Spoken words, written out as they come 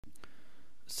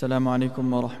Assalamu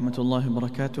alaikum wa rahmatullahi wa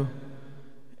barakatuh.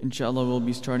 Inshallah, we'll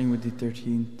be starting with the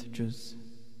 13th juz.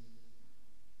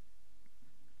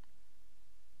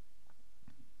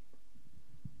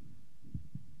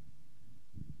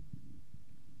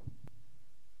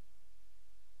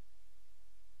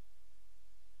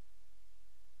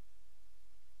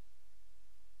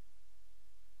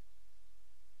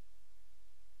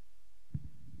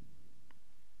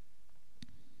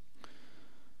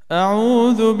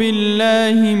 أعوذ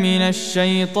بالله من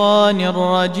الشيطان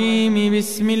الرجيم.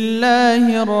 بسم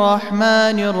الله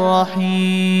الرحمن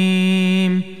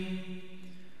الرحيم.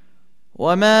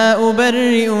 وما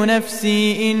أبرئ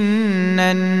نفسي إن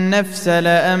النفس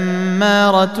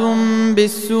لأمارة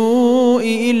بالسوء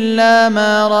إلا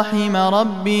ما رحم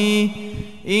ربي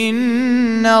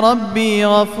إن ربي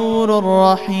غفور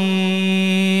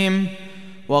رحيم.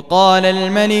 وقال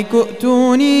الملك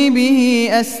ائتوني به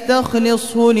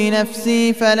أستخلصه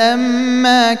لنفسي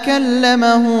فلما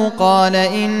كلمه قال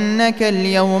إنك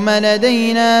اليوم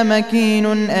لدينا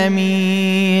مكين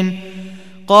أمين.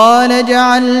 قال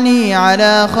اجعلني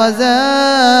على خزائن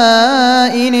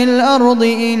الأرض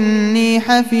إني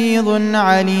حفيظ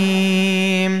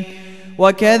عليم.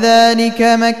 وكذلك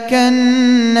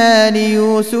مكنا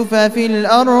ليوسف في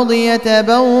الأرض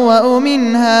يتبوأ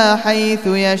منها حيث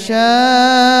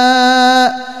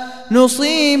يشاء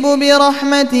نصيب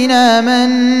برحمتنا من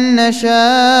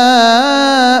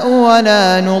نشاء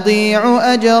ولا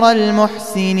نضيع أجر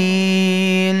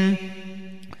المحسنين.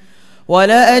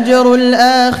 ولأجر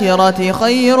الآخرة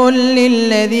خير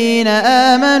للذين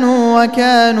آمنوا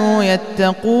وكانوا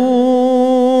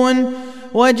يتقون.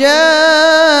 وجاء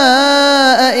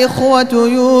إخوة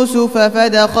يوسف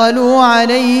فدخلوا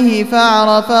عليه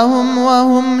فعرفهم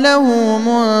وهم له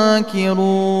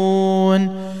منكرون.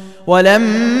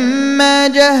 ولما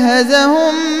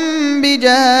جهزهم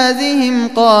بجهازهم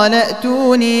قال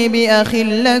ائتوني بأخ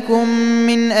لكم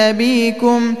من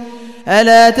أبيكم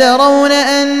ألا ترون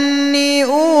أني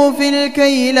أوفي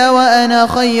الكيل وأنا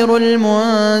خير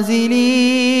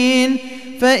المنزلين.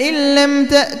 فإن لم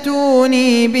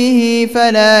تأتوني به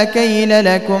فلا كيل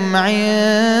لكم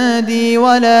عندي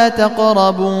ولا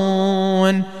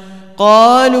تقربون.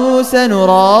 قالوا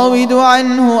سنراود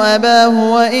عنه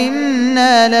أباه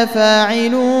وإنا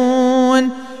لفاعلون.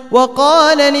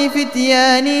 وقال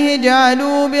لفتيانه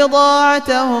اجعلوا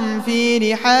بضاعتهم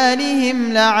في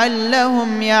رحالهم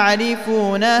لعلهم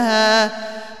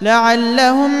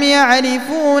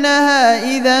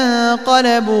يعرفونها إذا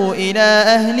انقلبوا إلى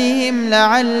أهلهم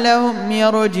لعلهم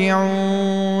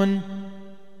يرجعون.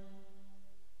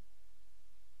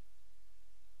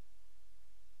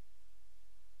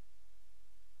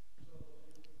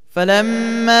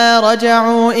 فلما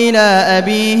رجعوا إلى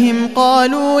أبيهم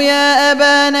قالوا يا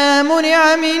أبانا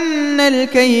منع منا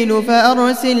الكيل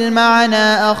فأرسل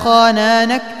معنا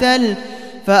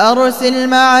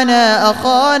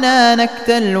أخانا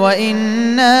نكتل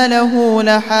وإنا له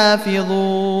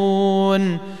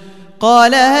لحافظون.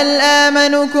 قال هل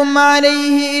آمنكم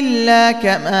عليه إلا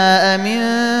كما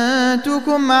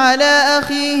أمنتكم على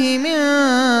أخيه من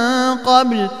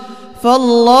قبل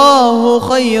فالله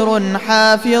خير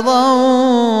حافظا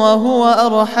وهو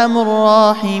أرحم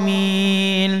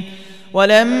الراحمين.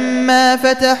 ولما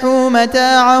فتحوا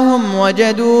متاعهم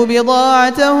وجدوا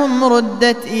بضاعتهم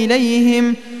ردت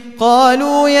إليهم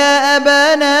قالوا يا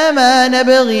أبانا ما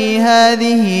نبغي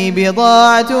هذه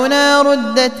بضاعتنا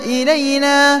ردت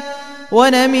إلينا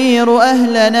ونمير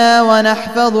أهلنا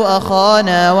ونحفظ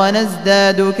أخانا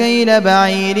ونزداد كيل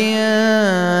بعير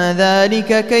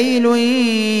ذلك كيل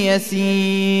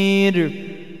يسير.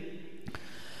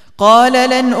 قال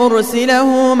لن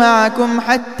أرسله معكم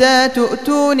حتى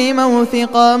تؤتون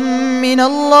موثقا من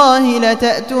الله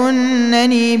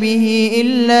لتأتونني به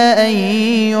إلا أن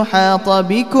يحاط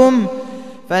بكم.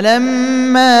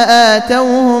 فلما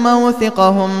آتوه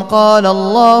موثقهم قال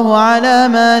الله على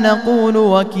ما نقول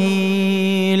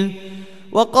وكيل.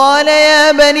 وقال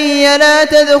يا بني لا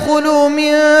تدخلوا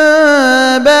من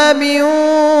باب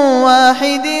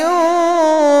واحد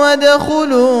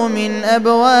وادخلوا من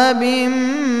أبواب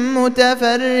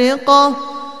متفرقة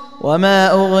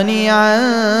وما أغني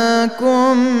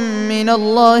عنكم من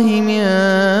الله من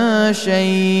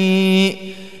شيء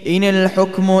إن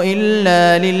الحكم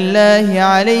إلا لله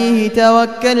عليه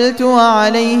توكلت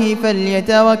وعليه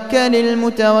فليتوكل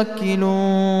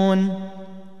المتوكلون.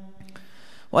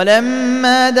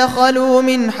 ولما دخلوا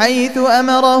من حيث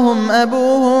أمرهم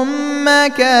أبوهم ما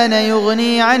كان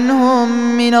يغني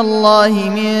عنهم من الله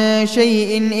من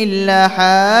شيء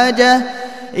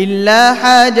إلا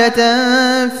حاجة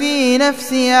في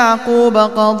نفس يعقوب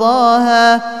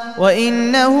قضاها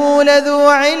وإنه لذو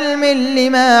علم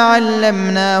لما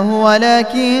علمناه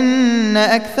ولكن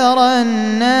أكثر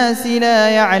الناس لا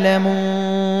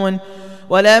يعلمون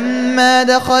ولما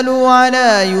دخلوا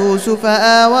على يوسف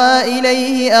آوى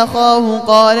إليه أخاه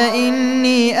قال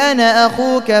إني أنا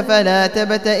أخوك فلا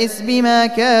تبتئس بما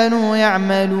كانوا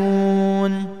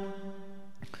يعملون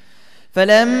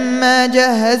فلما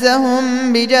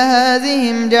جهزهم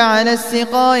بجهازهم جعل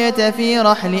السقاية في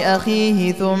رحل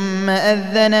أخيه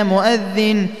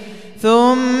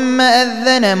ثم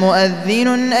أذن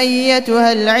مؤذن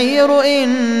أيتها العير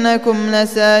إنكم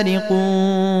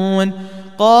لسارقون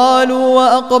قالوا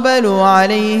وأقبلوا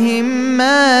عليهم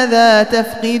ماذا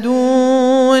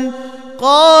تفقدون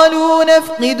قالوا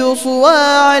نفقد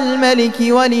صواع الملك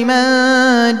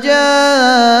ولمن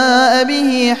جاء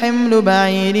به حمل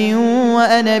بعير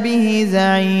وأنا به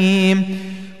زعيم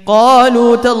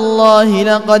قالوا تالله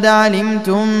لقد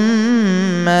علمتم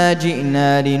ما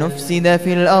جئنا لنفسد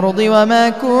في الأرض وما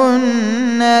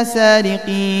كنا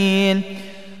سارقين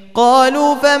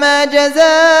قالوا فما جزاؤه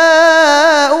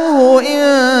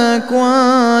إن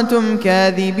كنتم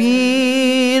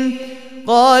كاذبين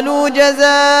قالوا جزاؤه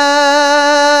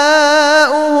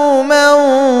من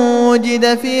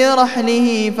وجد في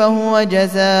رحله فهو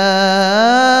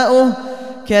جزاؤه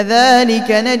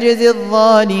كذلك نجزي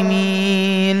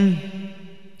الظالمين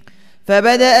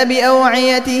فبدأ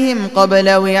بأوعيتهم قبل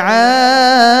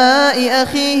وعاء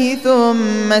أخيه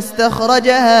ثم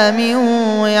استخرجها من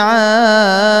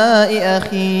وعاء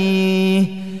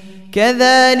أخيه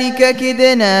كذلك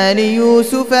كدنا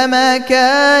ليوسف ما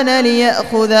كان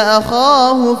ليأخذ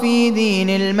أخاه في دين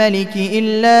الملك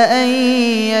إلا أن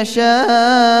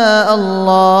يشاء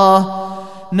الله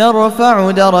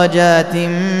نرفع درجات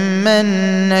من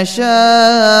نشاء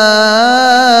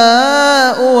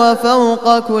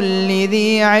وفوق كل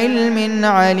ذي علم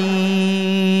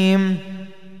عليم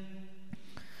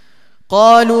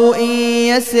قالوا إن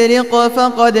يسرق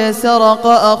فقد سرق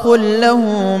أخ له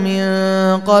من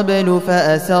قبل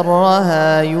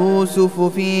فأسرها يوسف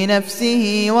في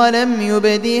نفسه ولم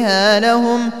يبدها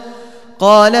لهم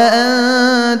قال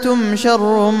أنتم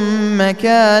شر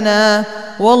مكانا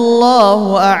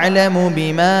والله أعلم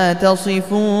بما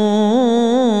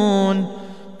تصفون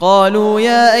قالوا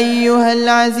يا أيها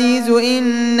العزيز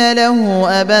إن له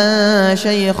أبا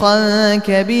شيخا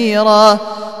كبيرا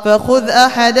فخذ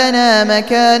أحدنا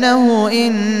مكانه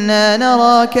إنا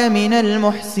نراك من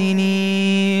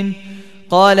المحسنين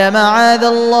قال معاذ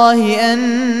الله أن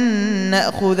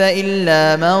نأخذ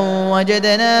إلا من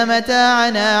وجدنا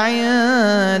متاعنا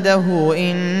عنده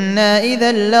إنا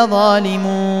إذا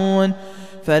لظالمون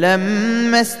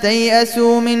فلما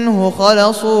استيئسوا منه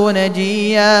خلصوا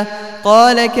نجيا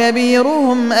قال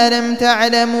كبيرهم ألم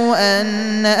تعلموا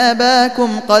أن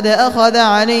أباكم قد أخذ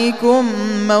عليكم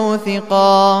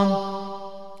موثقا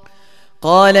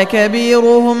قال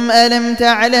كبيرهم ألم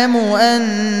تعلموا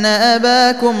أن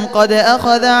أباكم قد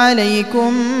أخذ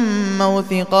عليكم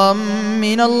موثقا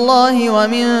من الله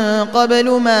ومن قبل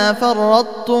ما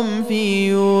فرطتم في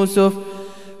يوسف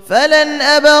فلن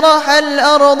أبرح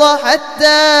الأرض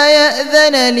حتى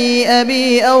يأذن لي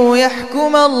أبي أو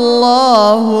يحكم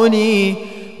الله لي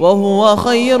وهو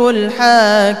خير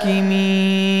الحاكمين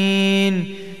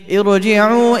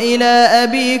ارجعوا إلى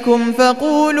أبيكم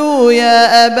فقولوا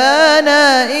يا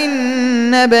أبانا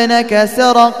إن ابنك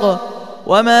سرق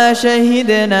وما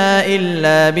شهدنا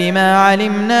إلا بما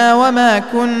علمنا وما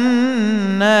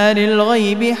كنا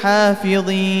للغيب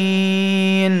حافظين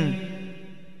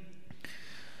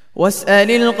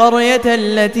واسأل القرية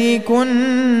التي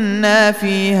كنا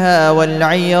فيها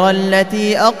والعير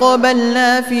التي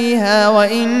أقبلنا فيها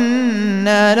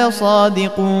وإنا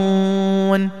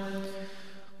لصادقون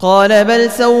قال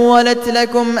بل سولت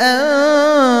لكم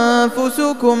أنفسكم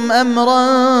أمرا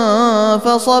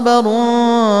فصبر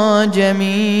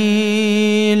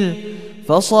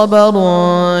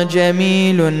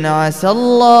جميل عسى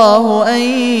الله أن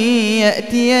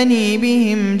يأتيني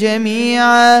بهم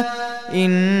جميعا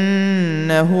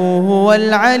إنه هو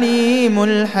العليم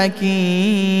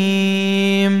الحكيم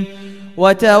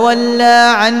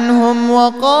وتولى عنهم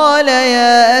وقال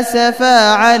يا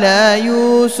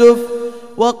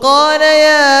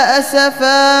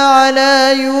أسفا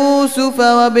على يوسف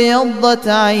وابيضت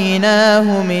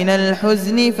عيناه من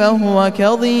الحزن فهو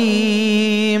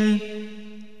كظيم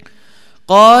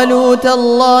قالوا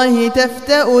تالله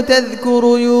تفتأ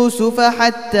تذكر يوسف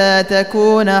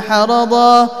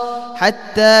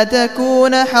حتى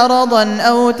تكون حرضا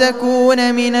أو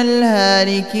تكون من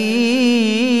الهالكين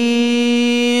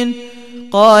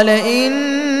قال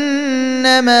إني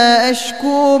إنما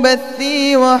أشكو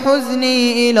بثي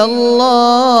وحزني إلى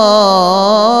الله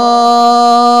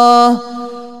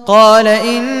قال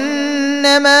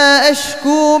إنما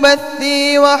أشكو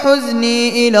بثي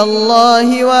وحزني إلى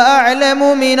الله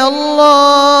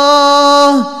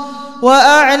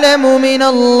وأعلم من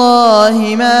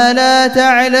الله ما لا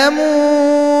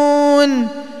تعلمون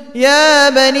يا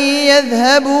بني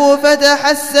يذهبوا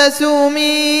فتحسسوا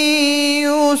من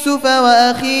يوسف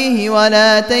وأخيه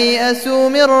ولا تيأسوا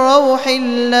من روح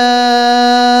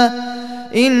الله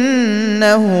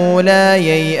إنه لا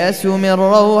ييأس من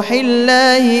روح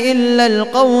الله إلا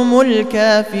القوم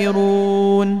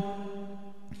الكافرون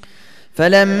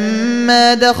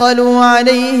فلما دخلوا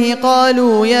عليه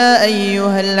قالوا يا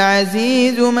أيها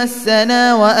العزيز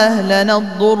مسنا وأهلنا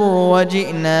الضر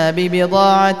وجئنا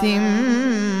ببضاعة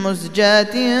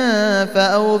مزجاة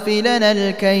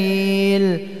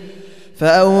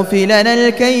فأوف لنا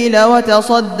الكيل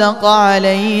وتصدق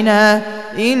علينا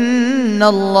إن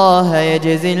الله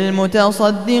يجزي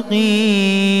المتصدقين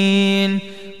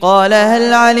قال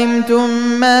هل علمتم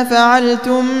ما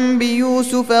فعلتم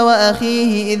بيوسف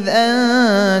وأخيه إذ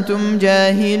أنتم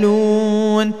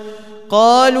جاهلون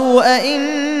قالوا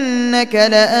أئنك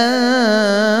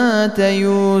لأنت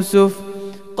يوسف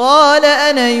قال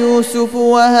أنا يوسف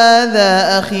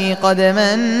وهذا أخي قد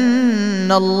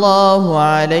من الله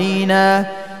علينا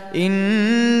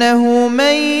إنه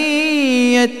من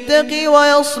يتق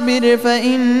ويصبر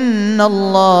فإن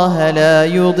الله لا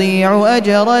يضيع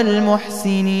أجر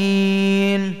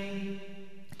المحسنين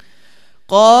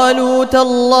قالوا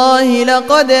تالله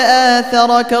لقد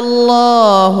آثرك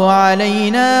الله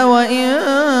علينا وإن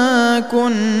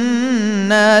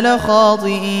كنا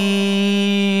لخاطئين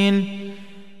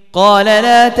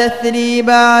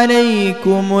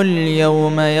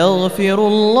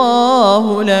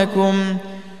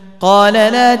قال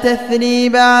لا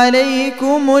تثريب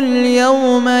عليكم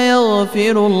اليوم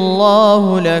يغفر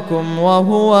الله لكم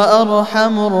وهو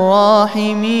أرحم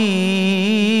الراحمين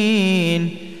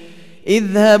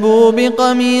اذهبوا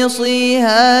بقميصي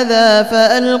هذا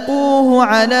فألقوه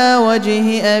على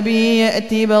وجه أبي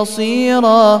يأت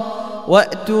بصيرا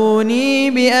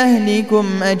وأتوني بأهلكم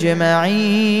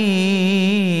أجمعين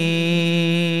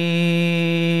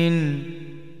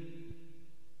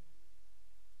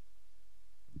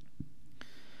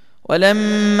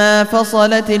ولما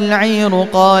فصلت العير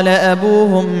قال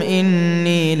أبوهم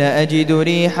إني لأجد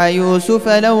ريح يوسف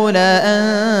لولا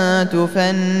أن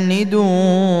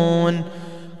تفندون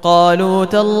قالوا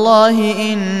تالله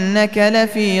إنك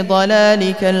لفي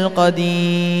ضلالك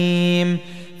القديم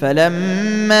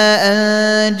فلما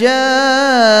أن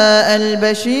جاء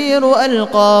البشير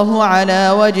ألقاه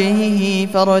على وجهه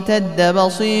فارتد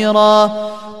بصيرا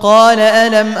قال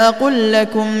ألم أقل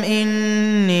لكم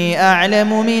إني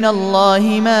أعلم من الله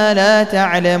ما لا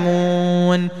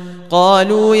تعلمون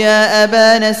قالوا يا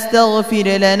أبانا استغفر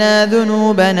لنا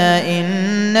ذنوبنا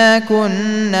إنا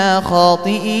كنا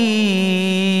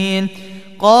خاطئين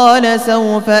قال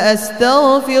سوف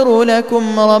أستغفر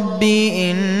لكم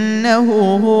ربي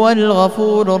إنه هو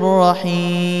الغفور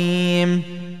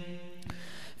الرحيم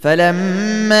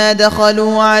فلما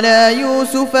دخلوا على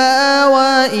يوسف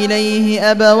آوى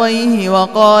إليه أبويه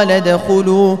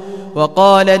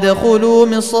وقال ادخلوا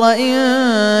مصر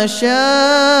إن شاء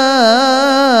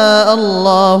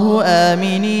الله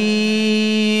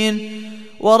آمنين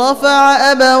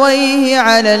ورفع أبويه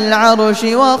على العرش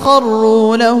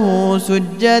وخروا له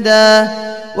سجدا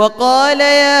وقال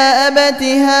يا أبت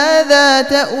هذا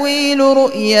تأويل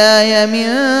رؤياي من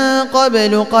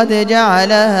قبل قد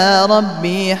جعلها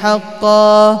ربي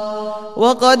حقا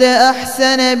وقد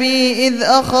أحسن بي إذ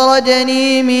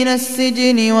أخرجني من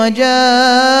السجن وجاء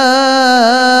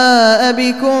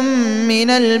بكم من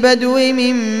البدو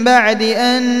من بعد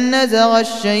أن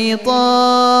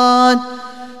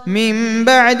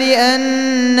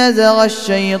نزغ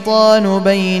الشيطان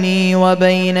بيني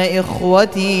وبين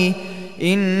إخوتي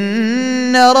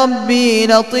إن ربي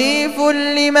لطيف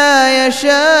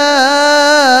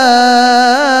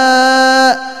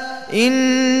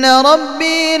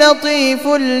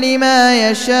لما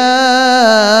يشاء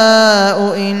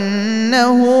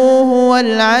إنه هو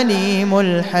العليم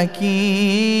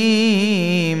الحكيم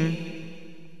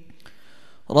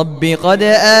رب قد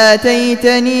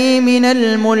آتيتني من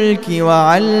الملك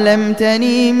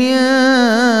وعلمتني من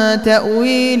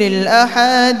تأويل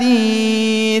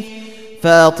الأحاديث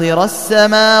فاطر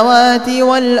السماوات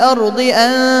والأرض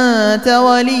أنت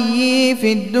وليي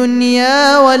في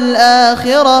الدنيا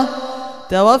والآخرة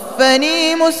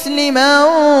توفني مسلما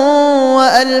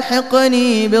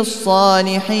وألحقني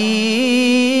بالصالحين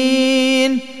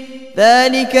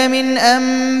ذلك من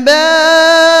أنباء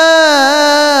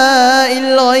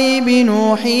الغيب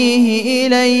نوحيه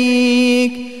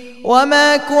إليك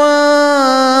وما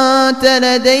كنت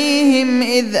لديهم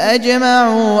إذ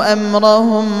أجمعوا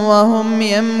أمرهم وهم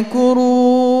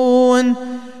يمكرون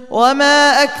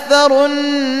وما أكثر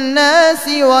الناس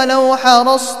ولو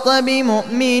حرصت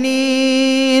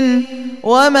بمؤمنين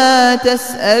وما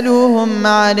تسألهم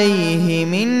عليه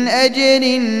من أجر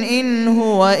إن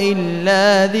هو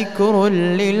إلا ذكر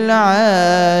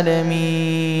للعالمين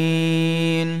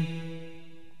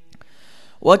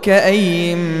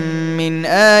وكأين من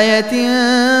آية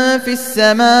في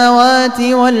السماوات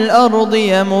والأرض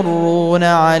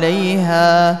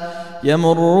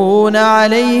يمرون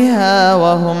عليها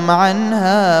وهم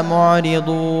عنها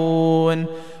معرضون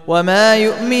وما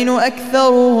يؤمن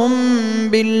أكثرهم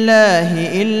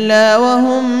بالله إلا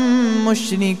وهم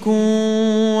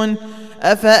مشركون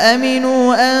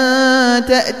أفأمنوا أن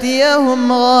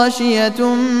تأتيهم غاشية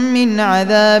من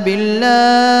عذاب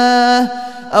الله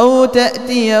أو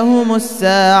تأتيهم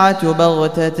الساعة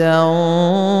بغتة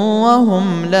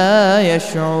وهم لا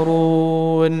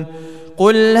يشعرون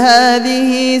قل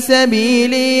هذه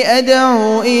سبيلي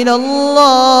أدعو إلى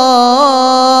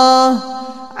الله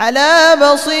على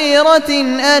بصيرة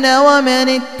أنا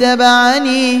ومن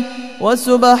اتبعني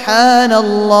وسبحان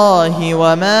الله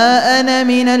وما أنا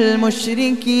من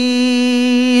المشركين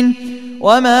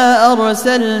وما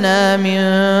أرسلنا من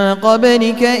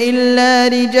قبلك إلا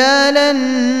رجالا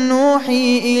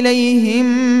نوحي إليهم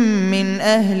من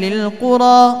أهل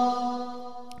القرى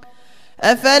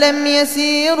أفلم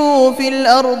يسيروا في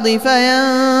الأرض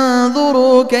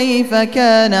فينظروا كيف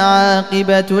كان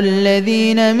عاقبة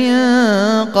الذين من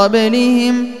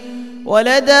قبلهم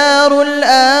ولدار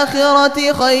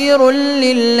الآخرة خير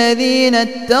للذين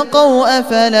اتقوا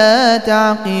أفلا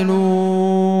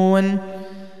تعقلون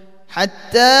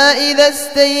حتى إذا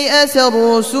استيأس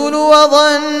الرسل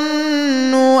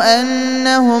وظنوا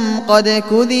أنهم قد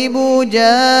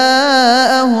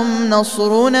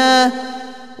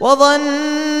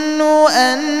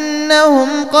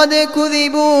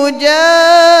كذبوا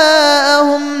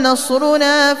جاءهم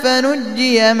نصرنا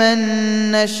فنجي من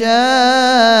نشاء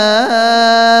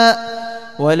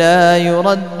ولا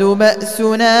يرد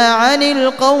بأسنا عن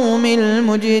القوم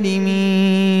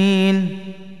المجرمين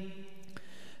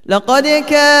لقد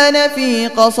كان في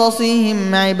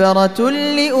قصصهم عبرة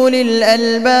لأولي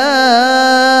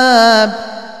الألباب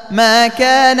ما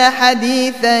كان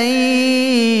حديثا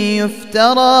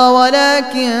يفترى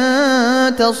ولكن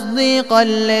تصديق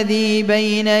الذي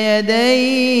بين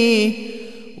يديه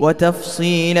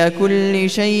وتفصيل كل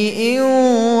شيء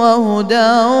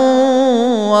وهدى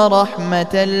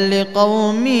ورحمة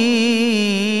لقوم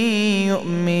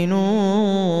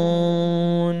يؤمنون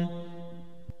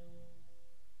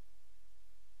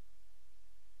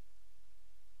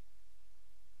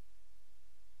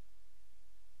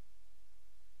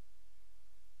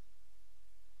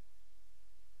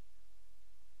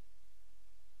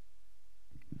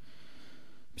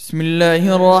بسم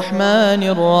الله الرحمن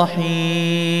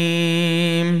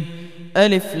الرحيم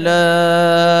ألف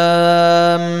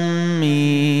لام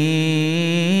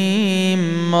ميم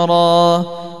را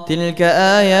تلك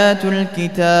آيات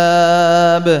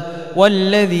الكتاب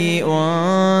والذي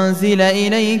أنزل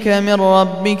إليك من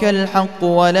ربك الحق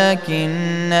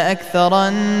ولكن أكثر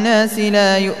الناس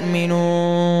لا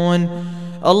يؤمنون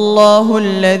الله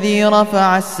الذي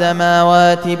رفع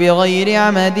السماوات بغير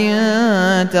عمد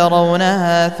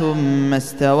ترونها ثم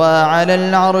استوى على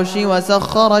العرش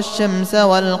وسخر الشمس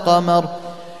والقمر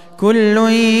كل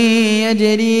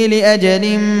يجري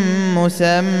لأجل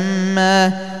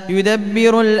مسمى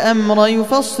يدبر الأمر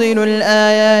يفصل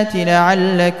الآيات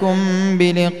لعلكم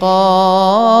بلقاء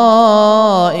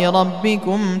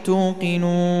ربكم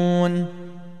توقنون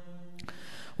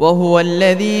وهو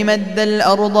الذي مد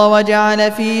الأرض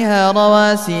وجعل فيها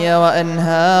رواسي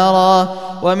وأنهارا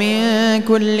ومن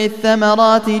كل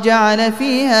الثمرات جعل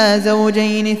فيها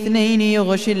زوجين اثنين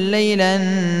يغشي الليل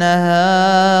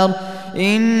النهار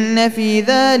إن في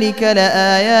ذلك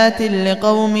لآيات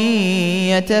لقوم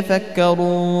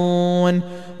يتفكرون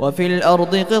وفي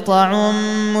الأرض قطع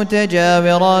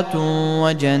متجاورات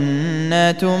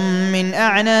وجنات من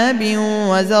أعناب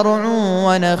وزرع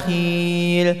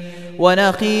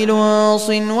ونخيل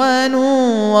صنوان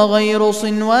وغير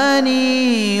صنوان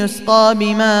يسقى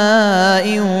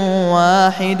بماء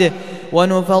واحد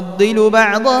ونفضل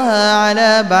بعضها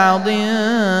على بعض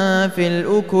في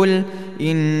الأكل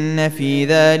إن في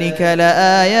ذلك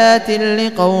لآيات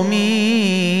لقوم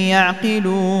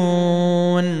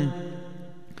يعقلون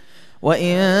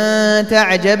وإن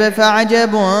تعجب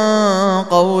فعجب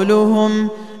قولهم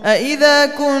أإذا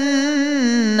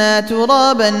كنا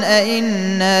ترابا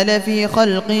أإنا لفي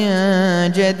خلق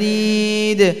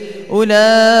جديد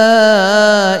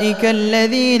أولئك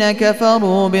الذين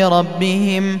كفروا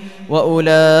بربهم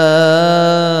وأولئك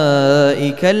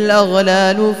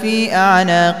الأغلال في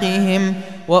أعناقهم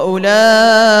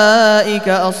وأولئك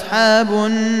أصحاب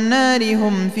النار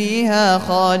هم فيها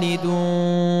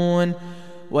خالدون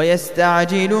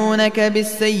ويستعجلونك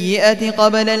بالسيئة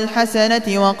قبل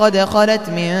الحسنة وقد خلت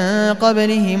من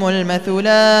قبلهم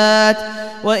المثلات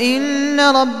وإن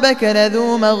ربك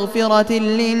لذو مغفرة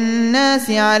للناس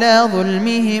على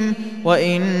ظلمهم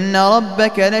وإن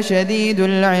ربك لشديد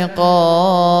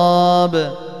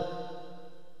العقاب.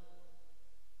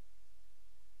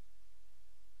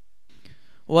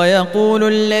 ويقول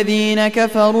الذين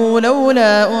كفروا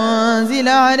لولا أنزل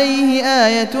عليه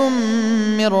آية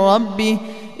من ربه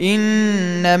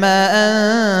إنما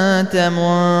أنت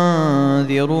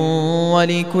منذر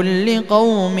ولكل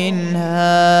قوم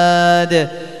هاد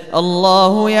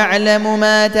الله يعلم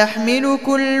ما تحمل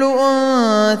كل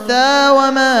أنثى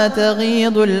وما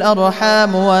تغيض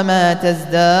الأرحام وما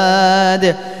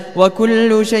تزداد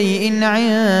وكل شيء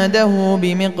عنده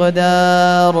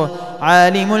بمقدار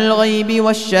عالم الغيب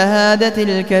والشهادة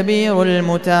الكبير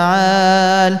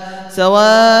المتعال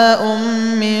سواء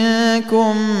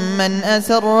منكم من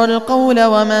أسر القول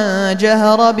ومن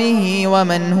جهر به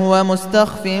ومن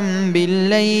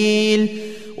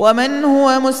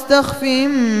هو مستخف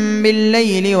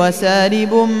بالليل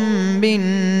وسارب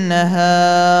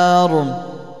بالنهار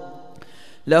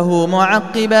له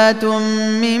معقبات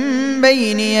من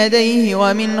بين يديه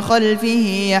ومن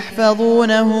خلفه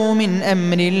يحفظونه من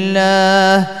أمر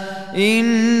الله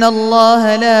إن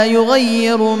الله لا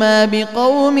يغير ما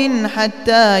بقوم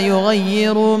حتى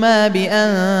يغيروا ما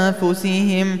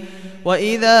بأنفسهم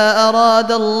وإذا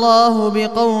أراد الله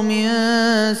بقوم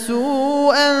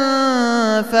سوءا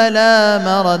فلا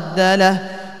مرد له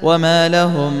وما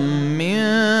لهم من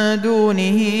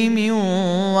دونه من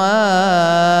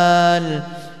وال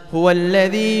هو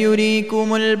الذي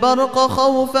يريكم البرق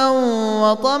خوفا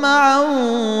وطمعا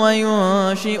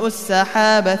وينشئ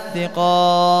السحاب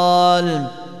الثقال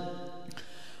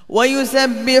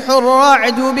ويسبح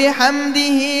الرعد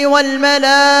بحمده والملائكة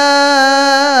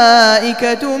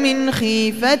من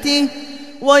خيفته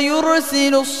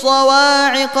ويرسل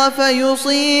الصواعق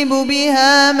فيصيب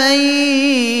بها من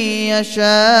يشاء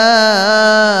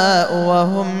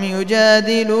وهم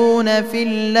يجادلون في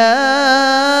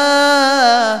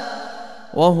الله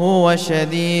وهو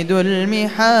شديد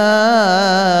المحال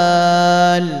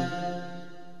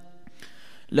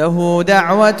له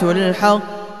دعوة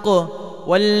الحق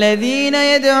والذين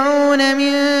يدعون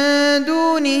من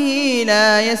دونه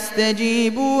لا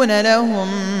يستجيبون لهم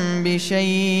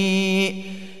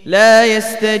بشيء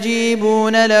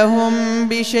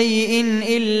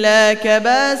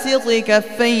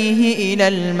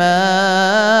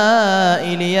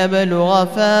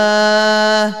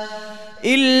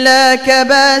إلا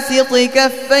كباسط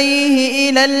كفيه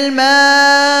إلى الماء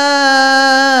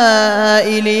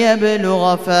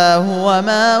ليبلغ فاه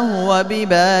وما هو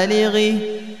ببالغه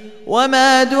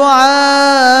وما دعاء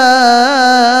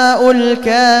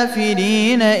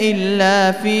الكافرين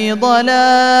إلا في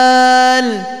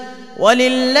ضلال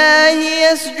ولله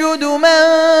يسجد من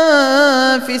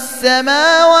في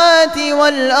السماوات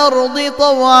والأرض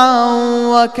طوعا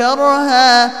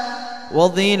وكرها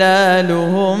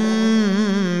وظلالهم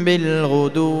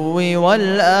بالغدو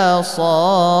والآصال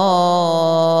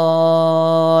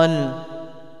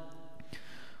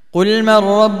قل من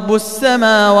رب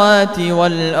السماوات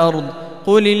والأرض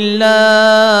قل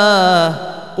الله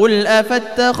قل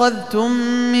أفاتخذتم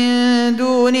من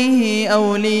دونه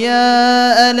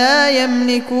أولياء لا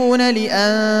يملكون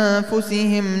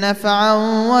لأنفسهم نفعا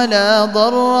ولا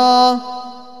ضرا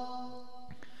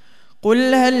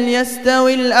قل هل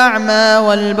يستوي الأعمى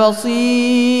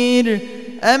والبصير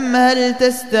أم هل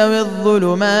تستوي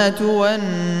الظلمات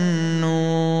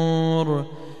والنور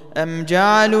أم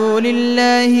جعلوا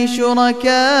لله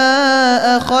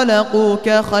شركاء خلقوا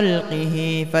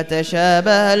كخلقه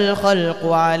فتشابه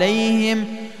الخلق عليهم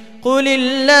قل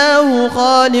الله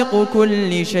خالق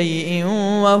كل شيء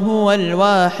وهو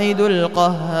الواحد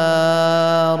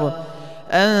القهار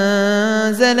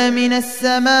أنزل من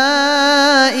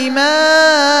السماء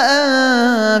ماء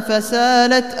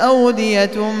فسالت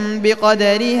أودية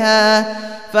بقدرها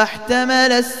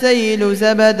فاحتمل السيل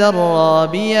زبدا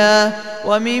رابيا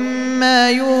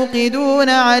ومما يوقدون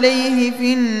عليه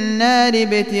في النار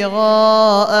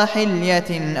ابتغاء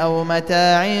حلية أو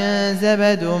متاع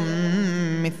زبد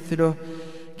مثله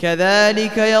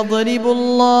كذلك يضرب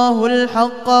الله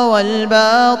الحق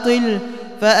والباطل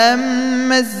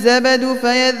فأما الزبد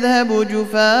فيذهب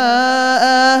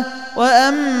جفاء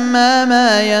وأما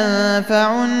ما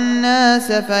ينفع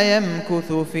الناس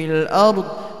فيمكث في الأرض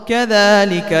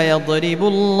كذلك يضرب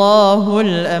الله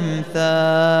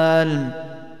الأمثال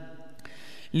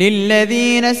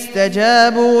للذين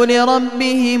استجابوا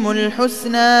لربهم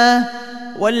الحسنى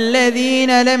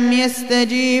والذين لم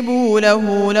يستجيبوا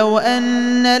له لو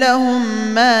أن لهم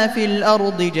ما في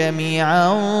الأرض جميعا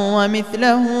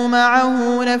ومثله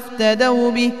معه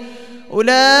لافتدوا به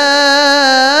أولئك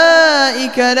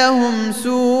لهم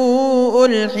سوء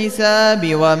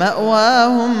الحساب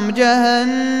ومأواهم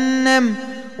جهنم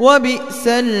وبئس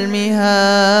المهاد.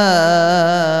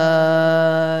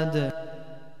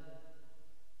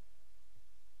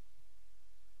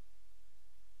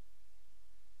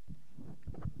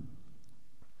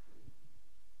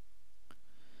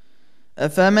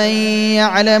 أفمن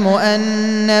يعلم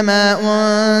أنما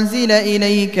أنزل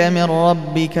إليك من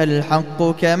ربك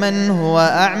الحق كمن هو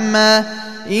أعمى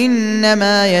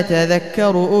إنما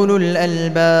يتذكر أولو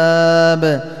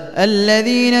الألباب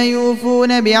الذين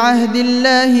يوفون بعهد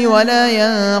الله ولا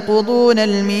ينقضون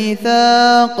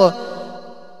الميثاق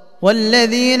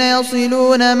والذين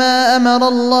يصلون ما أمر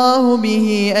الله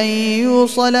به أن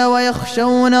يوصل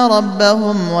ويخشون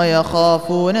ربهم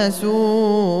ويخافون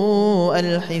سوء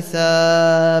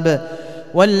الحساب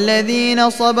والذين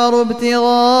صبروا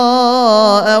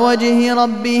ابتغاء وجه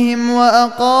ربهم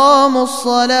وأقاموا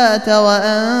الصلاة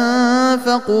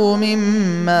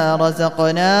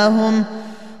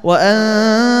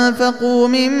وأنفقوا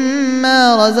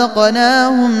مما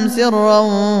رزقناهم سرا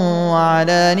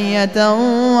وعلانية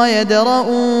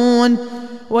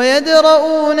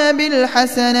ويدرؤون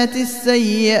بالحسنة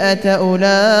السيئة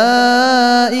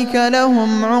أولئك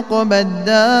لهم عقبى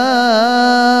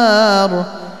الدار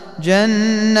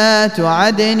جنات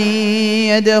عدن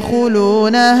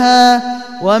يدخلونها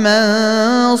ومن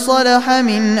صلح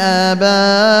من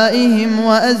آبائهم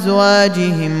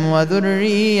وأزواجهم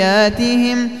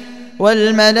وذرياتهم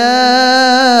والملائكة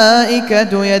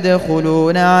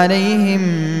يدخلون عليهم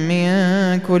من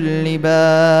كل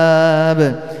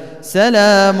باب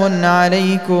سلام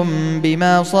عليكم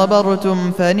بما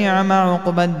صبرتم فنعم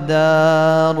عقبى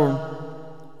الدار.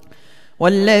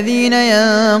 والذين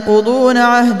ينقضون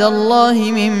عهد الله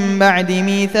من بعد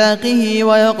ميثاقه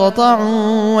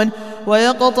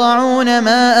ويقطعون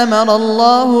ما أمر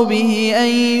الله به أن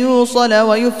يوصل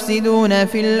ويفسدون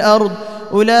في الأرض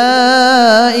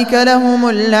أولئك لهم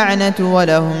اللعنة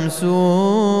ولهم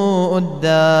سوء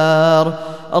الدار.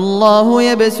 الله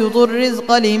يبسط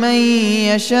الرزق لمن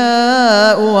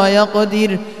يشاء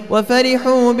ويقدر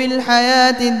وفرحوا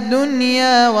بالحياة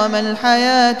الدنيا وما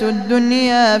الحياة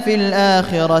الدنيا في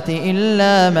الآخرة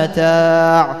إلا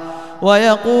متاع.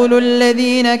 ويقول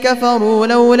الذين كفروا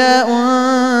لولا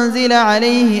أنزل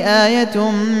عليه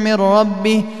آية من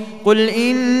ربه قل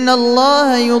إن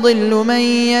الله يضل من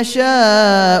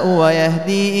يشاء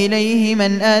ويهدي إليه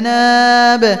من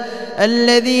أناب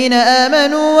الذين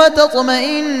آمنوا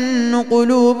وتطمئن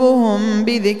قلوبهم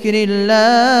بذكر الله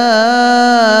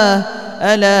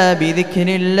ألا بذكر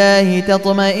الله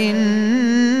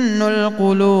تطمئن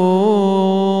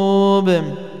القلوب.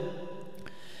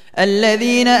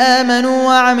 الذين آمنوا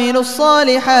وعملوا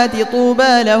الصالحات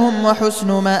طوبى لهم وحسن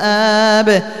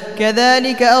مآب.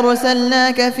 كذلك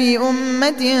أرسلناك في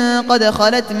أمة قد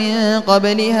خلت من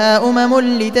قبلها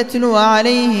لتتلو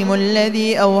عليهم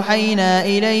الذي أوحينا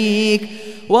إليك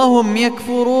وهم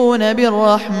يكفرون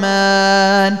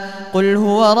بالرحمن قل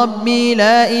هو ربي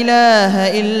لا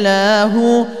إله إلا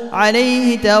هو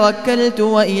عليه توكلت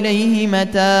وإليه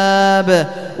متاب.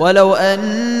 ولو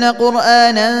أن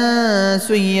قرآنا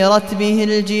سيرت به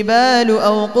الجبال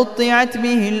أو قطعت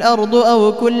به الأرض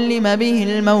أو كلم به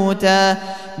الموتى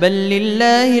بل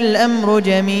لله الأمر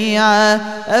جميعا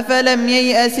أفلم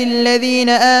ييأس الذين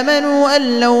آمنوا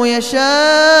أن لو يشاء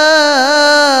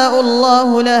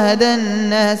الله لهدى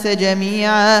الناس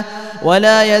جميعا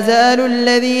ولا يزال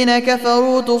الذين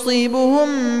كفروا تصيبهم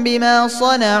بما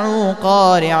صنعوا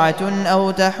قارعة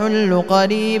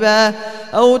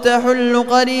أو تحل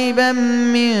قريبا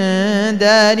من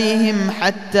دارهم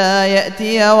حتى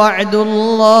يأتي وعد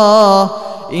الله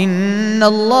إن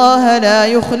الله لا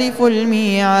يخلف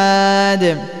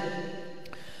الميعاد.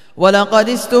 ولقد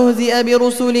استهزئ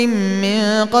برسل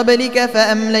من قبلك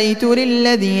فأمليت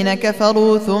للذين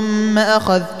كفروا ثم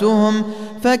أخذتهم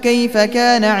فكيف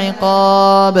كان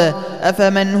عقاب.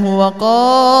 أفمن هو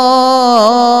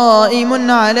قائم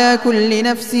على كل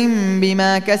نفس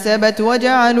بما كسبت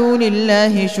وجعلوا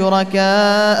لله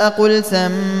شركاء قل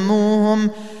سموهم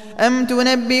أم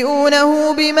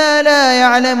تنبئونه بما لا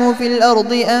يعلم في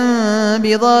الأرض أم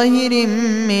بظاهر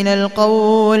من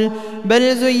القول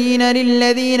بل زين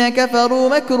للذين كفروا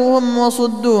مكرهم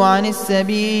وصدوا عن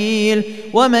السبيل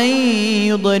ومن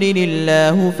يضلل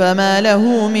الله فما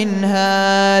له من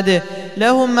هاد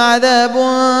لهم عذاب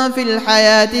في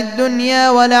الحياة الدنيا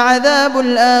ولعذاب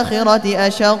الآخرة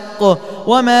أشق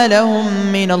وما لهم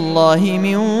من الله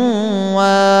من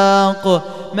واق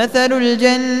مثل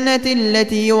الجنة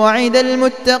التي وعد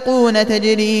المتقون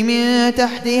تجري من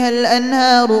تحتها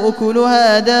الأنهار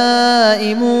أكلها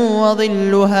دائم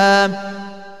وظلها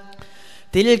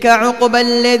تلك عقبى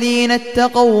الذين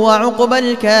اتقوا وعقبى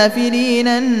الكافرين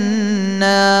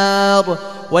النار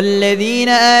والذين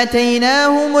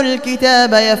آتيناهم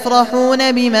الكتاب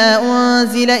يفرحون بما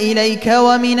أنزل إليك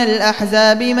ومن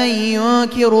الأحزاب من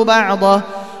ينكر بعضه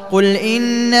قل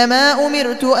إنما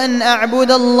أمرت أن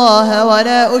أعبد الله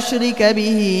ولا أشرك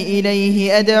به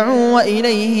إليه أدعو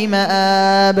وإليه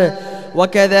مآب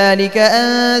وكذلك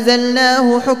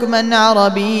أنزلناه حكما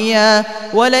عربيا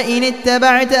ولئن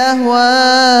اتبعت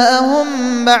أهواءهم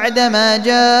بعدما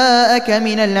جاءك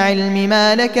من العلم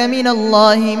ما لك من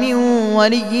الله من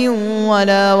ولي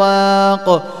ولا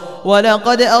واق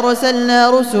ولقد أرسلنا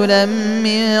رسلا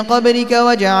من قبلك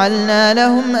وجعلنا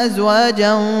لهم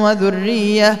أزواجا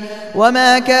وذرية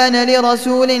وما كان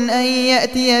لرسول أن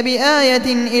يأتي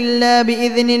بآية إلا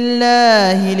بإذن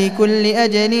الله لكل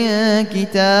أجل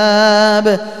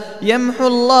كتاب يمحو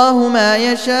الله ما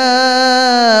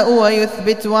يشاء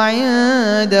ويثبت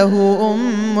وعنده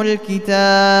أم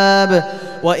الكتاب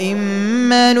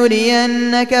وإما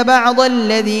نرينك بعض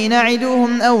الذي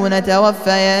نعدهم أو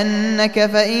نتوفينك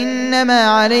فإنما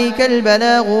عليك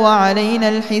البلاغ وعلينا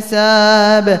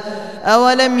الحساب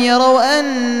أولم يروا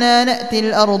أنا نأتي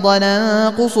الأرض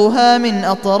ننقصها من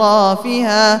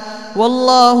أطرافها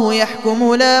والله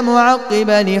يحكم لا معقب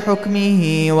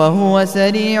لحكمه وهو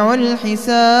سريع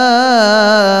الحساب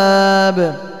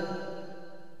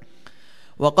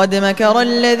وقد مكر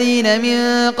الذين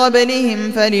من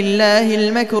قبلهم فلله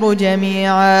المكر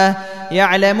جميعا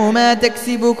يعلم ما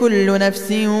تكسب كل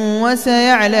نفس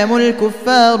وسيعلم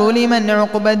الكفار لمن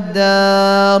عقبى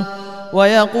الدار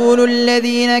ويقول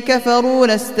الذين كفروا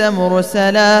لست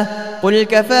مرسلا قل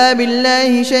كفى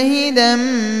بالله شهيدا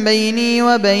بيني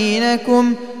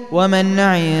وبينكم ومن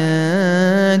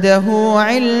عنده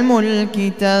علم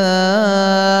الكتاب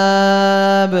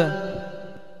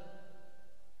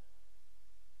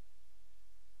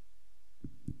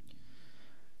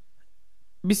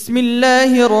بسم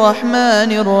الله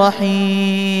الرحمن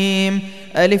الرحيم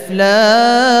ألف لام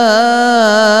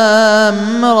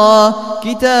را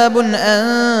كتاب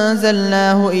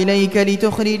أنزلناه إليك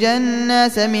لتخرج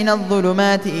الناس من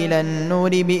الظلمات إلى النور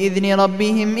بإذن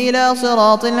ربهم إلى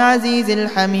صراط العزيز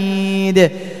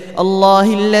الحميد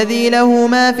الله الذي له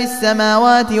ما في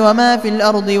السماوات وما في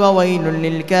الأرض وويل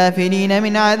للكافرين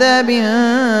من عذاب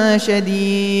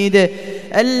شديد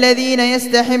الذين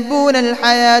يستحبون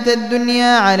الحياة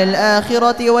الدنيا على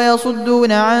الآخرة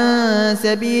ويصدون عن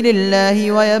سبيل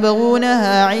الله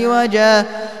ويبغونها عوجا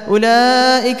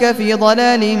أولئك في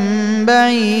ضلال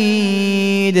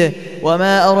بعيد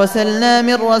وما أرسلنا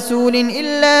من رسول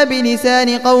إلا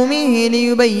بلسان قومه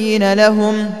ليبين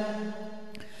لهم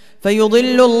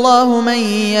فيضل الله من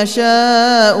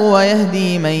يشاء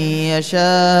ويهدي من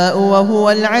يشاء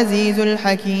وهو العزيز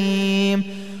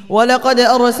الحكيم ولقد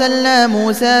أرسلنا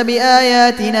موسى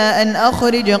بآياتنا أن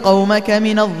أخرج قومك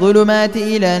من الظلمات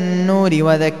إلى النور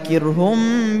وذكرهم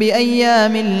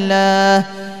بأيام الله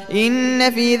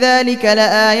إن في ذلك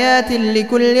لآيات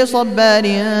لكل صبار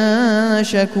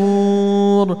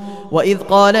شكور وإذ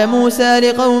قال موسى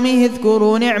لقومه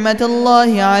اذكروا نعمة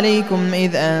الله عليكم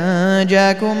إذ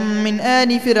أنجاكم من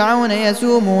آل فرعون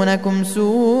يسومونكم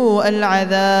سوء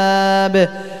العذاب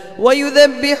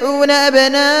ويذبحون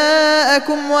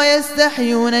أبناءكم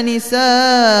ويستحيون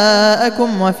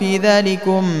نساءكم وفي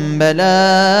ذلكم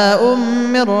بلاء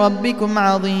من ربكم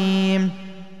عظيم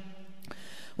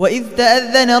وإذ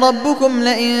تأذن ربكم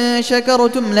لئن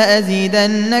شكرتم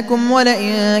لأزيدنكم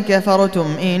ولئن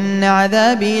كفرتم إن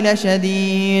عذابي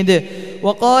لشديد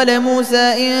وقال موسى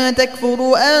إن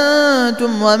تكفروا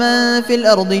أنتم ومن في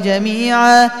الأرض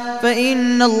جميعا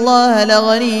فإن الله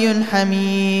لغني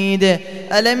حميد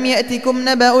ألم يأتكم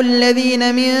نبأ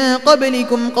الذين من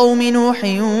قبلكم قوم نوح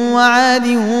وعاد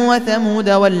وثمود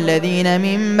والذين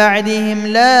من بعدهم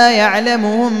لا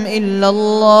يعلمهم إلا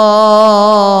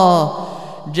الله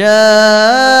جاءتهم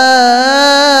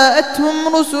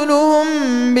رسلهم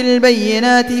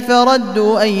بالبينات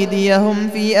فردوا أيديهم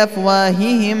في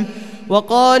أفواههم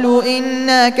وقالوا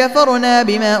إنا كفرنا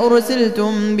بما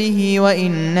أرسلتم به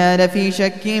وإنا لفي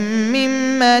شك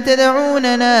مما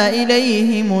تدعوننا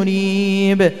إليه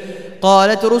مريب.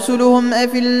 قالت رسلهم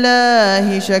أفي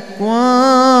الله شك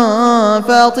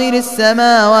فاطر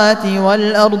السماوات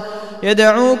والأرض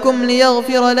يدعوكم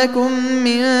ليغفر لكم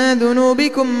من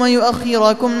ذنوبكم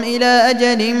ويؤخركم إلى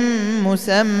أجل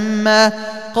مسمى.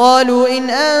 قالوا إن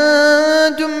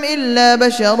أنتم إلا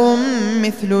بشر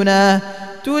مثلنا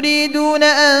تريدون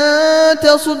أن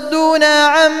تصدونا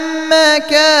عما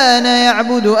كان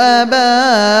يعبد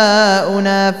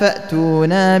آباؤنا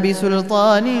فأتونا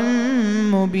بسلطان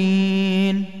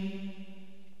مبين.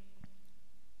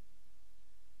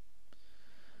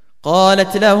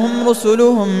 قالت لهم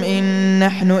رسلهم إن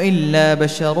نحن إلا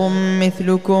بشر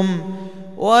مثلكم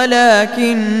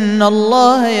ولكن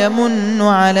الله يمن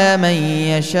على من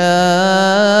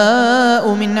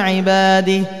يشاء من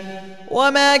عباده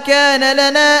وما كان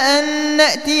لنا أن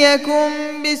نأتيكم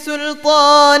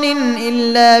بسلطان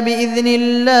إلا بإذن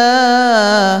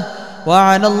الله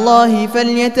وعلى الله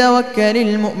فليتوكل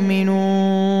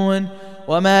المؤمنون.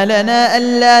 وما لنا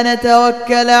ألا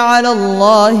نتوكل على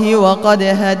الله وقد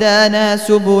هدانا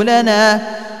سبلنا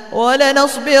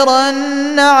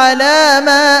ولنصبرن على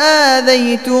ما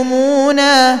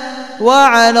آذيتمونا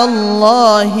وعلى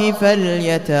الله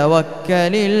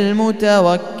فليتوكل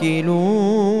المتوكلون.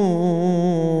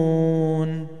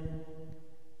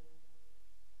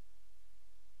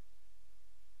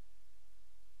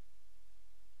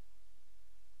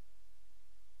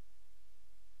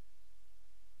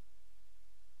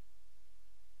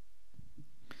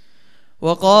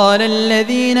 وقال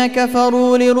الذين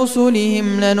كفروا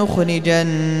لرسلهم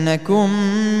لنخرجنكم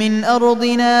من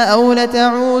أرضنا أو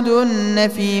لتعودن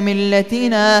في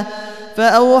ملتنا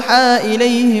فأوحى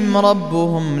إليهم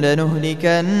ربهم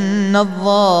لنهلكن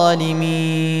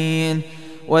الظالمين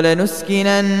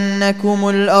ولنسكننكم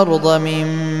الأرض من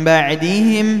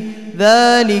بعدهم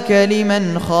ذلك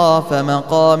لمن خاف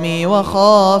مقامي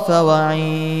وخاف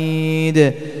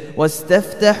وعيد.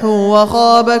 واستفتحوا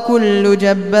وخاب كل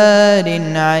جبار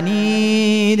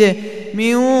عنيد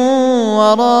من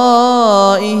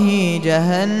ورائه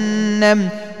جهنم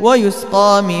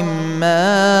ويسقى من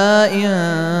ماء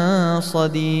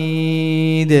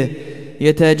صديد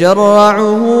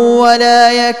يتجرعه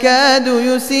ولا يكاد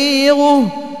يسيغه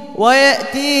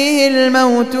ويأتيه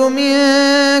الموت من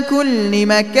كل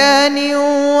مكان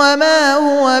وما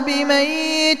هو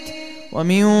بميت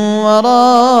ومن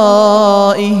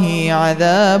ورائه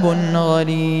عذاب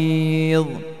غليظ.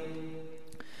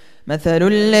 مثل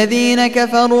الذين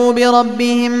كفروا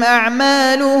بربهم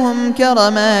أعمالهم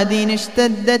كرماد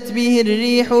اشتدت به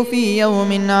الريح في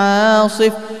يوم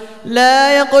عاصف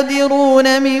لا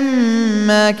يقدرون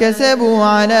مما كسبوا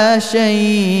على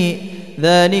شيء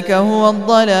ذلك هو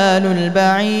الضلال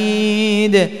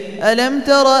البعيد. ألم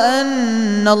تر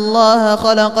أن الله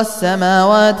خلق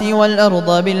السماوات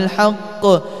والأرض بالحق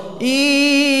إن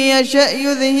يشأ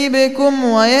يذهبكم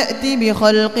ويأتي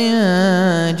بخلق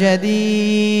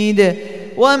جديد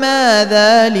وما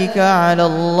ذلك على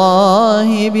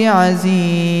الله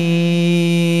بعزيز.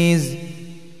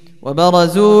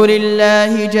 وبرزوا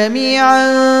لله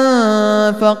جميعا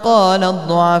فقال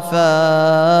الضعفاء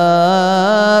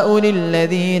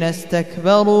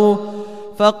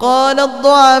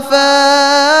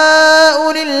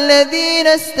للذين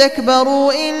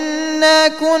استكبروا إنا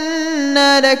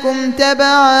كنا لكم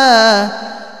تبعا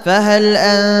فهل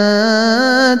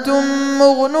أنتم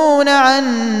مغنون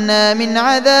عنا من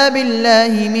عذاب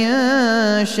الله من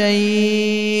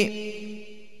شيء.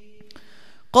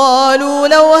 قالوا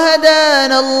لو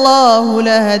هدانا الله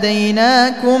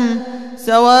لهديناكم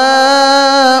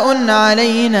سواء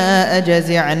علينا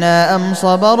أجزعنا أم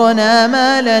صبرنا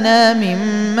ما لنا من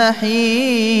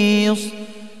محيص.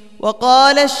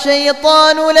 وقال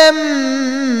الشيطان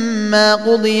لما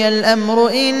قضي الأمر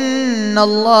إن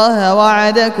الله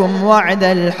وعدكم وعد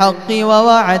الحق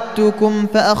ووعدتكم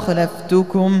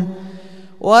فأخلفتكم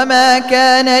وما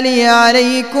كان لي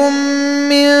عليكم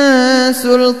من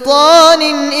سلطان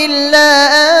إلا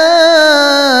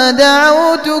أن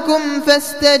دعوتكم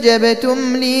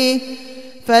فاستجبتم لي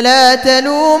فلا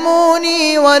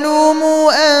تلوموني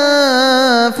ولوموا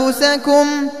أنفسكم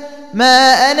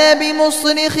ما أنا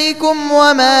بمصرخكم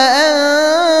وما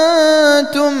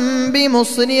أنتم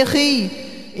بمصرخي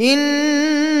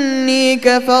إني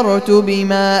كفرت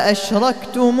بما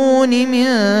أشركتمون من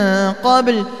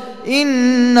قبل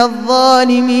إن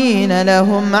الظالمين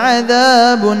لهم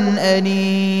عذاب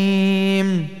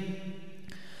أليم.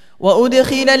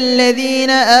 وأدخل الذين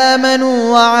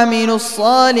آمنوا وعملوا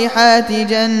الصالحات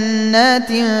جنات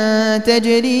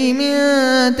تجري من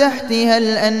تحتها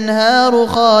الأنهار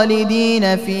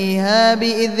خالدين فيها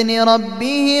بإذن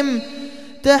ربهم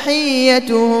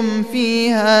تحيتهم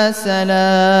فيها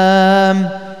سلام.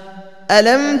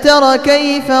 ألم تر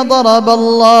كيف ضرب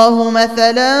الله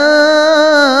مثلا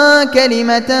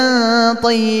كلمة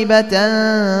طيبة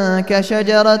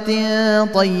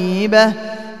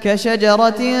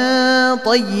كشجرة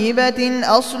طيبة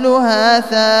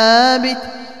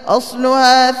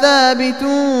أصلها ثابت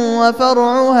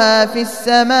وفرعها في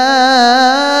السماء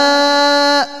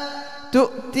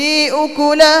تؤتي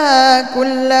أكلها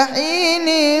كل حين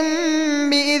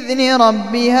بإذن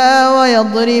ربها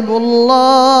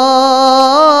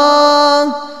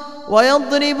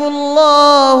ويضرب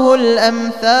الله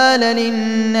الأمثال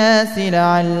للناس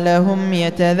لعلهم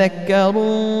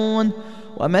يتذكرون.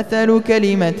 ومثل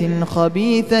كلمة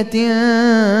خبيثة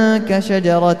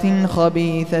كشجرة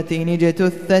خبيثة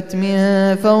اجتثت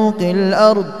من فوق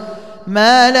الأرض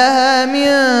ما لها من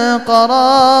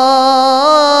قرار.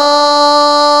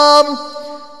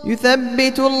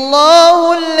 يثبت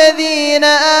الله الذين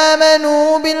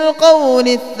آمنوا بالقول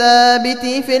الثابت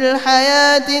في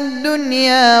الحياة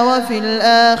الدنيا وفي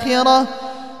الآخرة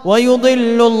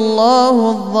ويضل الله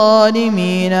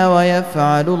الظالمين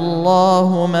ويفعل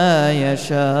الله ما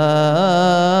يشاء.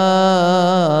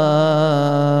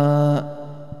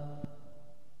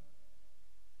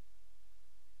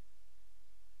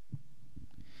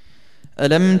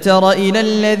 ألم تر إلى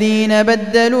الذين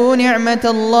بدلوا نعمة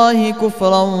الله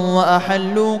كفرا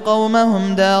وأحلوا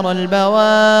قومهم دار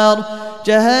البوار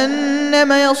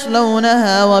جهنم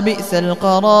يصلونها وبئس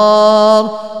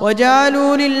القرار.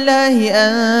 وجعلوا لله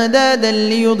أندادا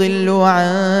ليضلوا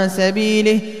عن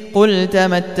سبيله قل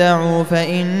تمتعوا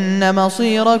فإن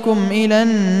مصيركم إلى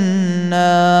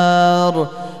النار.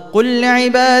 قل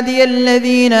لعبادي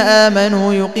الذين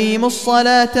آمنوا يقيموا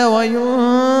الصلاة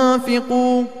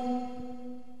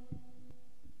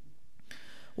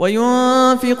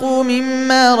وينفقوا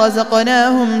مما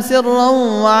رزقناهم سرا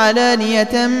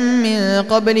وعلانية من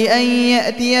قبل أن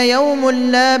يأتي يوم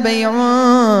لا بيع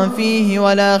فيه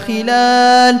ولا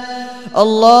خلال.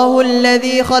 الله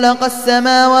الذي خلق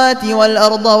السماوات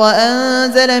والأرض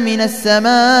وأنزل من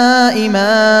السماء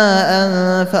ماء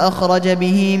فأخرج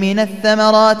به من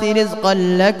الثمرات رزقا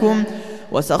لكم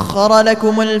وسخر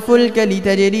لكم الفلك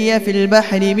لتجري في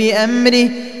البحر بأمره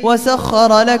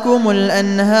وسخر لكم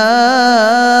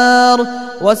الأنهار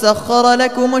وسخر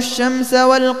لكم الشمس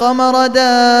والقمر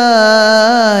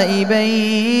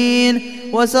دائبين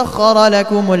وسخر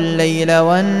لكم الليل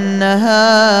والنهار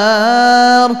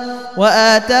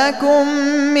وآتاكم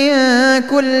من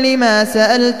كل ما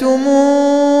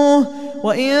سألتموه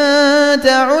وإن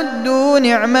تعدوا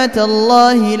نعمة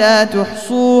الله لا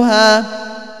تحصوها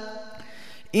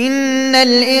إن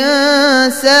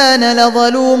الإنسان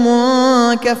لظلوم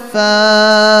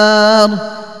كفار.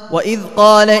 وإذ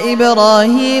قال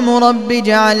إبراهيم رب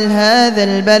اجعل هذا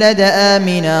البلد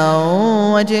آمنا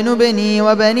واجنبني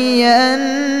وبني أن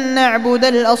نعبد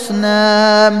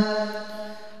الأصنام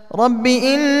رب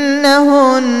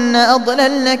إنهن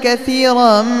أضللن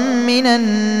كثيرا من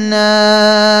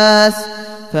الناس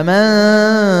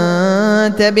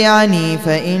فمن تبعني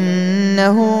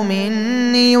فإنه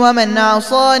مني ومن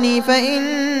عصاني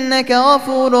فإنك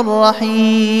غفور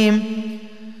رحيم.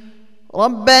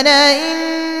 ربنا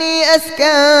إني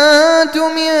أسكنت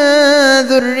من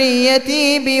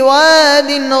ذريتي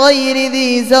بواد غير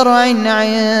ذي زرع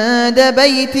عند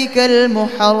بيتك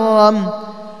المحرم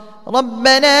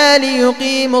ربنا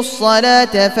ليقيموا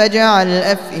الصلاة فاجعل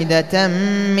أفئدة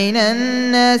من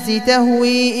الناس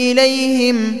تهوي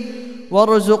إليهم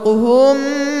وارزقهم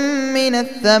من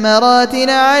الثمرات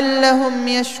لعلهم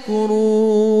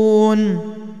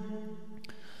يشكرون.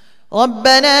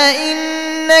 ربنا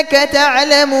إنك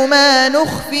تعلم ما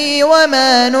نخفي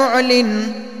وما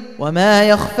نعلن وما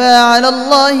يخفى على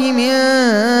الله من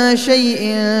شيء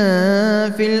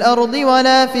في الأرض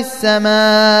ولا في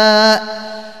السماء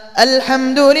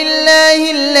الحمد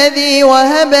لله الذي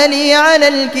وهب لي على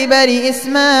الكبر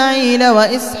إسماعيل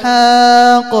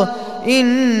وإسحاق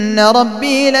إن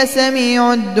ربي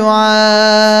لسميع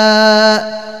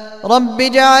الدعاء. رب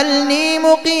اجعلني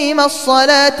مقيم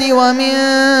الصلاة ومن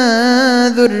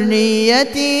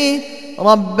ذريتي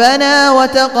ربنا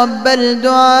وتقبل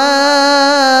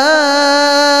دعاء.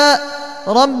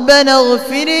 ربنا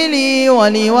اغفر لي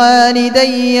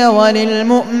ولوالدي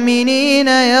وللمؤمنين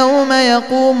يوم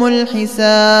يقوم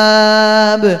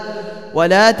الحساب.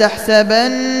 ولا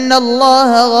تحسبن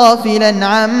الله غافلا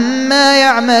عما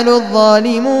يعمل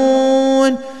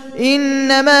الظالمون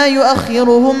إنما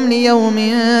يؤخرهم ليوم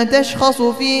تشخص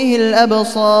فيه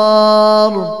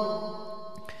الأبصار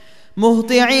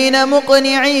مهطعين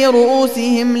مقنعي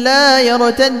رؤوسهم لا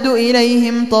يرتد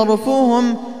إليهم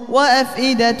طرفهم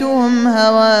وأفئدتهم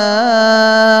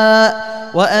هواء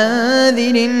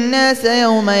وأنذر الناس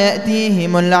يوم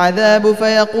يأتيهم العذاب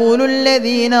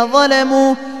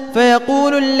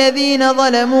فيقول الذين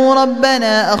ظلموا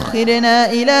ربنا أخرنا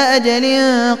إلى أجل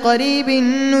قريب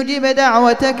نجب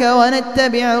دعوتك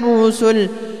ونتبع الرسل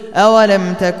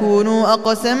أولم تكونوا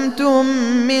أقسمتم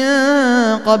من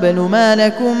قبل ما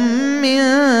لكم من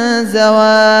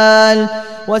زوال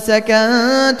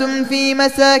وسكنتم في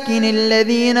مساكن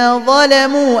الذين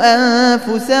ظلموا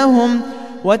أنفسهم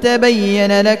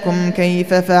وتبين لكم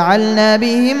كيف فعلنا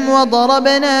بهم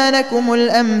وضربنا لكم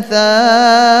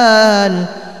الأمثال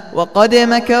وقد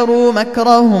مكروا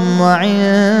مكرهم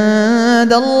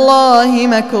وعند الله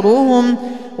مكرهم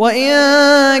وإن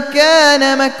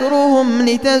كان مكرهم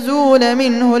لتزول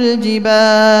منه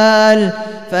الجبال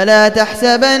فلا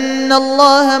تحسبن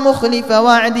الله مخلف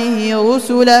وعده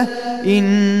رسله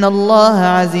إن الله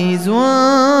عزيز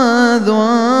ذو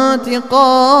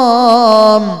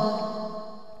انتقام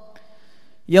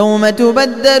يوم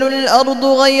تبدل الأرض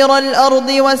غير الأرض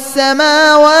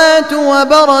والسماوات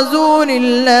وبرزوا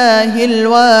لله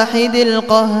الواحد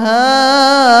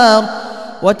القهار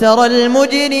وترى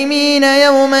المجرمين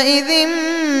يومئذ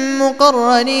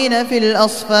مقرنين في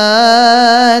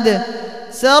الأصفاد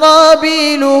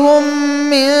سرابيلهم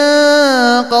من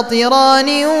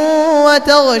قطران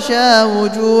وتغشى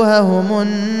وجوههم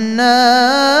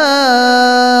النار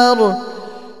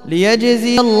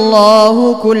ليجزي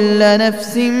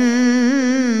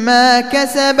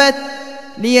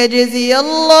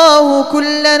الله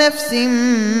كل نفس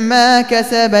ما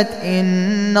كسبت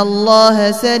إن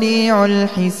الله سريع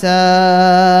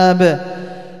الحساب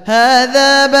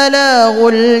هذا بلاغ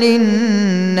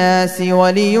للناس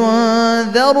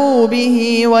ولينذروا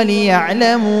به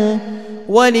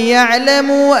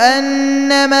وليعلموا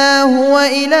أنما هو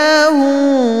إله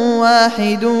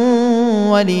واحد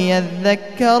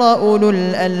وليذكر أولو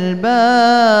الألباب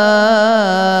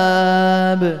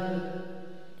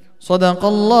صدق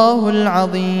الله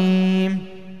العظيم.